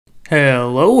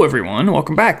Hello everyone,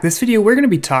 welcome back. This video we're going to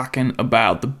be talking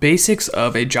about the basics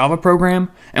of a Java program,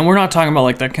 and we're not talking about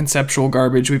like that conceptual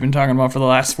garbage we've been talking about for the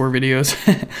last 4 videos.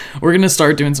 We're going to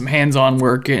start doing some hands-on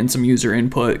work, getting some user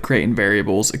input, creating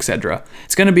variables, etc.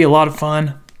 It's going to be a lot of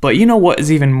fun, but you know what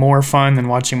is even more fun than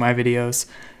watching my videos?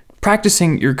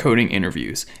 Practicing your coding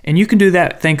interviews, and you can do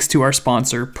that thanks to our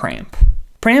sponsor, Pramp.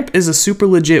 Pramp is a super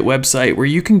legit website where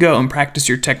you can go and practice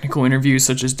your technical interviews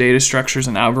such as data structures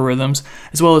and algorithms,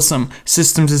 as well as some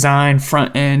systems design,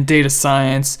 front end, data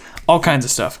science, all kinds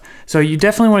of stuff. So you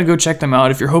definitely want to go check them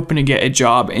out if you're hoping to get a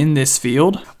job in this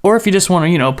field, or if you just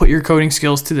want to, put your coding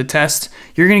skills to the test.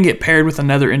 You're going to get paired with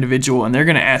another individual and they're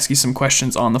going to ask you some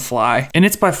questions on the fly. And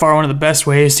it's by far one of the best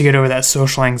ways to get over that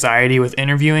social anxiety with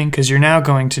interviewing, because you're now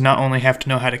going to not only have to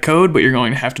know how to code, but you're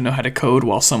going to have to know how to code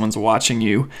while someone's watching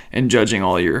you and judging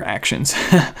all your actions.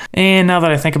 And now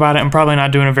that I think about it, I'm probably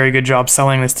not doing a very good job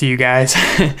selling this to you guys.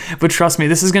 But trust me,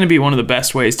 this is going to be one of the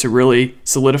best ways to really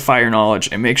solidify your knowledge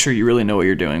and make sure you really know what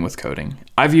you're doing with coding.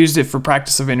 I've used it for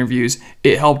practice of interviews.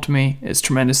 It helped me. It's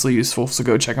tremendously useful, so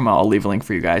go check them out. I'll leave a link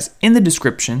for you guys in the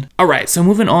description. Alright, so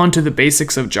moving on to the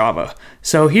basics of Java.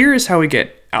 So here is how we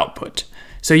get output.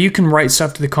 So you can write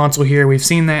stuff to the console here. We've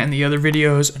seen that in the other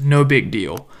videos, no big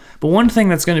deal. But one thing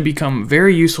that's going to become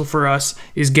very useful for us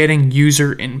is getting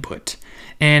user input.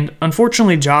 And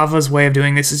unfortunately, Java's way of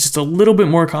doing this is just a little bit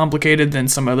more complicated than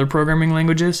some other programming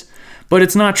languages, but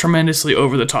it's not tremendously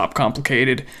over the top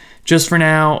complicated. Just for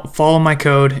now, follow my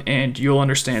code and you'll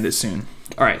understand it soon.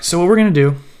 All right, so what we're going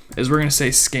to do is we're going to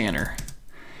say scanner.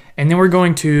 And then we're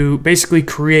going to basically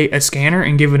create a scanner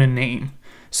and give it a name.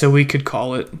 So we could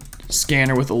call it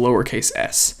scanner with a lowercase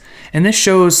s. And this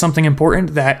shows something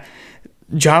important, that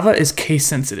Java is case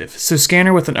sensitive. So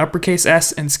scanner with an uppercase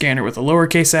S and scanner with a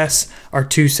lowercase s are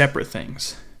two separate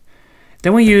things.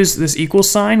 Then we use this equal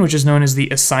sign, which is known as the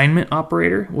assignment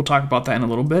operator. We'll talk about that in a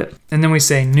little bit. And then we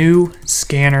say new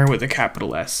scanner with a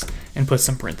capital S and put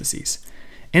some parentheses.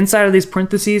 Inside of these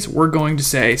parentheses, we're going to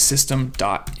say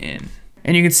system.in.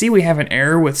 And you can see we have an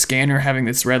error with scanner having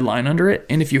this red line under it.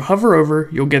 And if you hover over,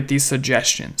 you'll get these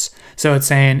suggestions. So it's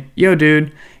saying, yo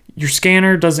dude, your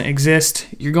scanner doesn't exist.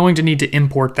 You're going to need to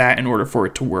import that in order for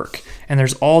it to work. And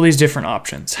there's all these different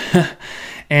options.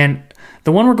 And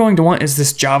the one we're going to want is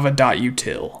this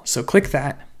java.util. So click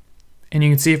that. And you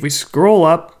can see if we scroll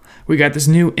up, we got this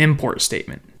new import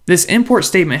statement. This import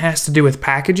statement has to do with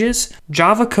packages.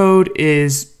 Java code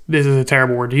is, this is a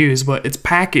terrible word to use, but it's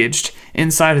packaged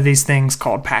inside of these things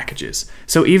called packages.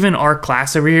 So even our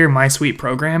class over here, My Sweet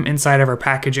Program, inside of our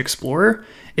package explorer,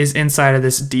 is inside of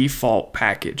this default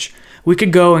package. We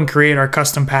could go and create our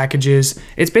custom packages.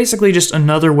 It's basically just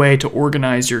another way to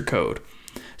organize your code.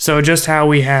 So just how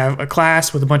we have a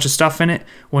class with a bunch of stuff in it,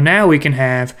 well now we can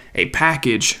have a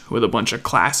package with a bunch of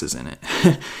classes in it.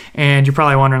 And you're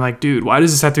probably wondering like, dude, why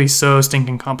does this have to be so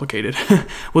stinking complicated?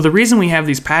 Well, the reason we have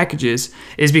these packages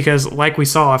is because, like we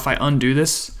saw, if I undo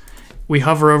this, we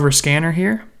hover over scanner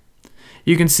here,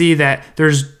 you can see that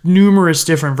there's numerous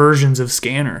different versions of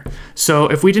scanner. So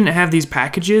if we didn't have these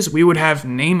packages, we would have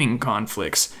naming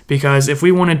conflicts, because if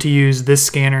we wanted to use this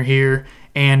scanner here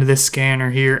and this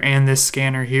scanner here and this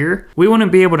scanner here, we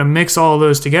wouldn't be able to mix all of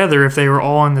those together if they were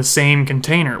all in the same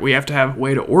container. We have to have a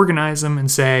way to organize them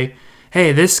and say,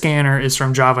 hey, this scanner is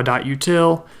from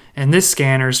java.util and this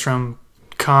scanner is from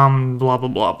com blah blah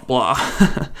blah blah.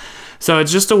 So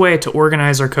it's just a way to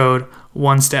organize our code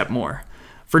one step more.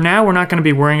 For now, we're not going to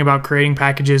be worrying about creating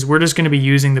packages. We're just going to be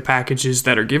using the packages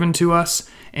that are given to us.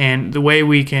 And the way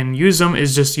we can use them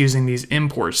is just using these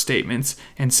import statements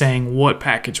and saying what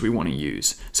package we want to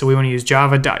use. So we want to use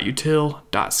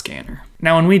java.util.scanner.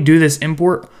 Now, when we do this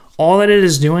import, all that it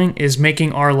is doing is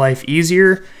making our life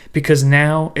easier, because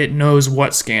now it knows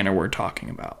what scanner we're talking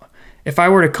about. If I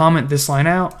were to comment this line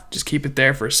out, just keep it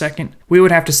there for a second, we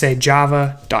would have to say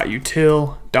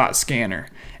java.util.scanner.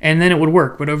 And then it would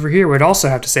work. But over here, we'd also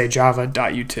have to say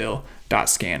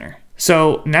java.util.scanner.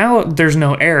 So now there's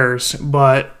no errors,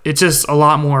 but it's just a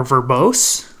lot more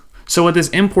verbose. So what this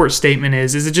import statement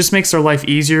is it just makes our life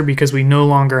easier, because we no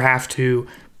longer have to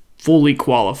fully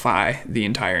qualify the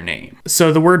entire name.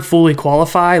 So the word fully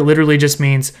qualify literally just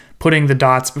means putting the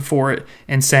dots before it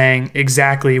and saying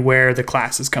exactly where the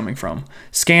class is coming from.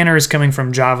 Scanner is coming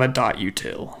from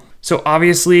java.util. So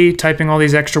obviously typing all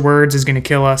these extra words is going to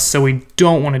kill us, so we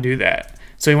don't want to do that.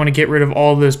 So we want to get rid of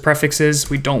all those prefixes.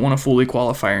 We don't want to fully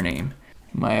qualify our name.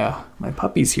 My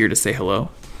puppy's here to say hello.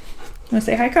 You want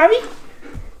to say hi, Kavi?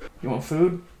 You want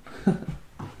food?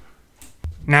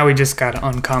 Now we just got to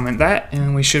uncomment that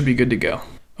and we should be good to go.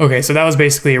 Okay, so that was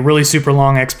basically a really super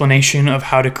long explanation of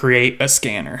how to create a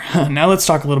scanner. Now let's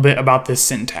talk a little bit about this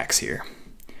syntax here.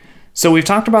 So we've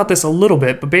talked about this a little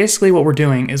bit, but basically what we're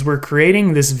doing is we're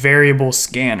creating this variable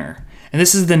scanner. And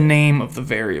this is the name of the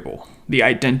variable, the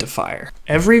identifier.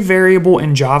 Every variable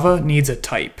in Java needs a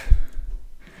type.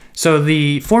 So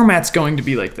the format's going to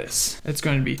be like this. It's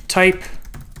going to be type,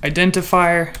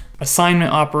 identifier,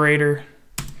 assignment operator,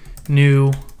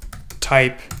 new,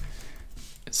 type,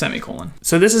 semicolon.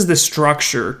 So this is the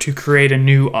structure to create a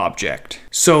new object.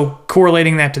 So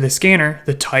correlating that to the scanner,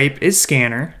 the type is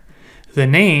scanner, the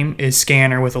name is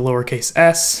scanner with a lowercase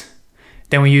s,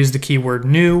 then we use the keyword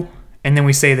new, and then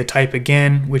we say the type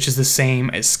again, which is the same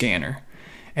as scanner.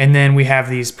 And then we have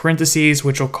these parentheses,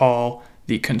 which we'll call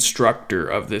the constructor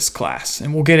of this class.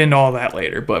 And we'll get into all that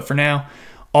later, but for now,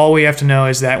 all we have to know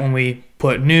is that when we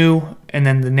put new and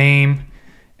then the name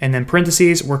and then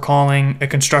parentheses, we're calling a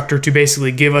constructor to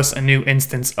basically give us a new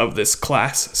instance of this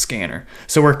class scanner.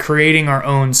 So we're creating our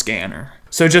own scanner.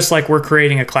 So just like we're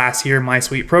creating a class here,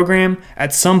 MySuiteProgram,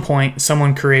 at some point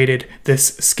someone created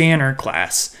this scanner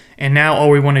class. And now all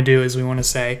we want to do is we want to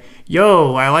say,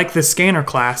 yo, I like this scanner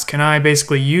class. Can I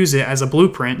basically use it as a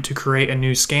blueprint to create a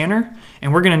new scanner?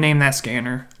 And we're going to name that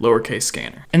scanner lowercase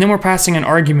scanner. And then we're passing an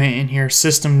argument in here,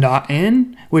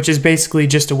 system.in, which is basically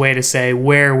just a way to say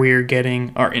where we're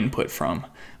getting our input from,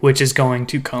 which is going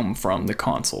to come from the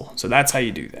console. So that's how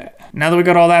you do that. Now that we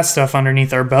got all that stuff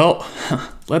underneath our belt,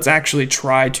 let's actually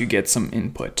try to get some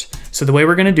input. So the way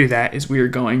we're gonna do that is we are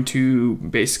going to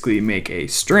basically make a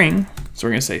string. So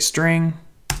we're gonna say string,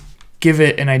 give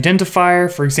it an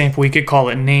identifier. For example, we could call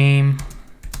it name,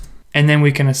 and then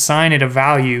we can assign it a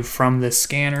value from the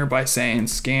scanner by saying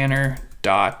scanner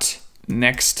dot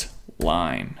next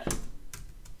line,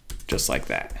 just like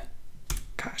that.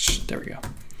 Gosh, there we go.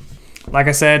 Like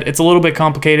I said, it's a little bit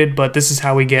complicated, but this is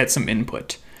how we get some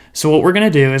input. So what we're gonna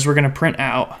do is we're gonna print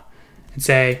out and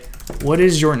say, what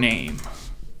is your name?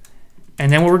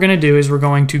 And then what we're gonna do is we're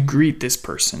going to greet this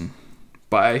person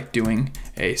by doing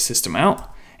a system out.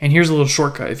 And here's a little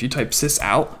shortcut. If you type sys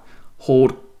out,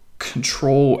 hold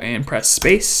control and press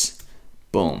space,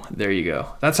 boom, there you go.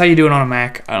 That's how you do it on a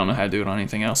Mac. I don't know how to do it on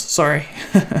anything else, sorry.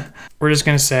 We're just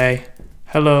gonna say,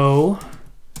 hello,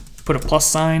 put a plus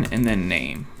sign and then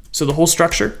name. So the whole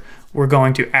structure, we're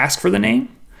going to ask for the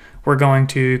name, we're going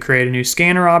to create a new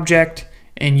scanner object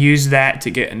and use that to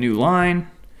get a new line,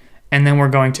 and then we're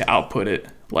going to output it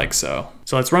like so.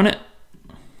 So let's run it.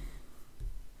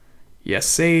 Yes,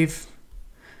 save.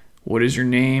 What is your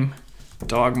name?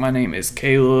 Dog, my name is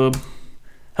Caleb.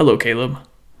 Hello, Caleb.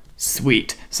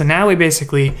 Sweet. So now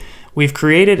we've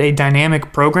created a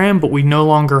dynamic program, but we no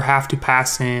longer have to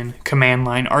pass in command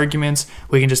line arguments.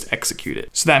 We can just execute it.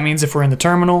 So that means if we're in the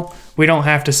terminal, we don't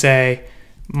have to say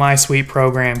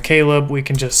MySuiteProgram Caleb. We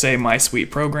can just say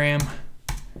MySuiteProgram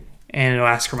and it'll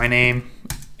ask for my name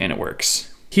and it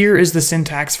works. Here is the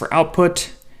syntax for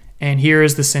output and here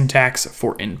is the syntax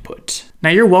for input. Now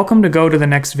you're welcome to go to the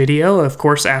next video, of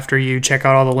course, after you check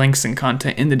out all the links and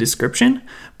content in the description,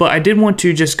 but I did want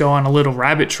to just go on a little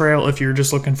rabbit trail if you're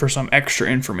just looking for some extra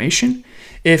information.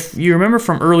 If you remember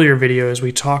from earlier videos,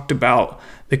 we talked about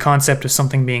the concept of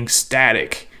something being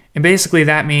static. And basically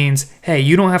that means, hey,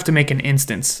 you don't have to make an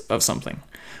instance of something.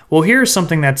 Well, here's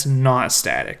something that's not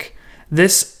static.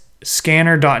 This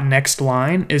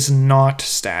scanner.nextLine is not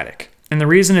static. And the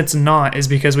reason it's not is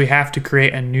because we have to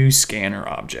create a new scanner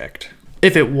object.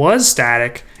 If it was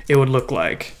static, it would look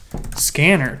like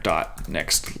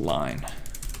scanner.nextLine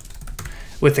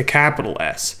with a capital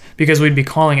S, because we'd be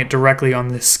calling it directly on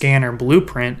the scanner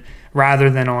blueprint rather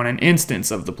than on an instance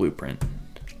of the blueprint.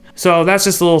 So that's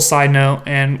just a little side note,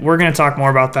 and we're gonna talk more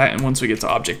about that once we get to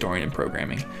object-oriented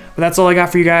programming. But that's all I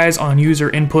got for you guys on user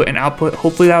input and output.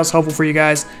 Hopefully that was helpful for you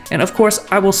guys. And of course,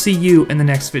 I will see you in the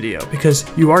next video, because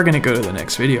you are gonna go to the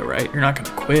next video, right? You're not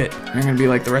gonna quit. You're gonna be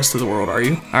like the rest of the world, are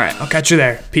you? All right, I'll catch you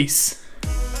there. Peace.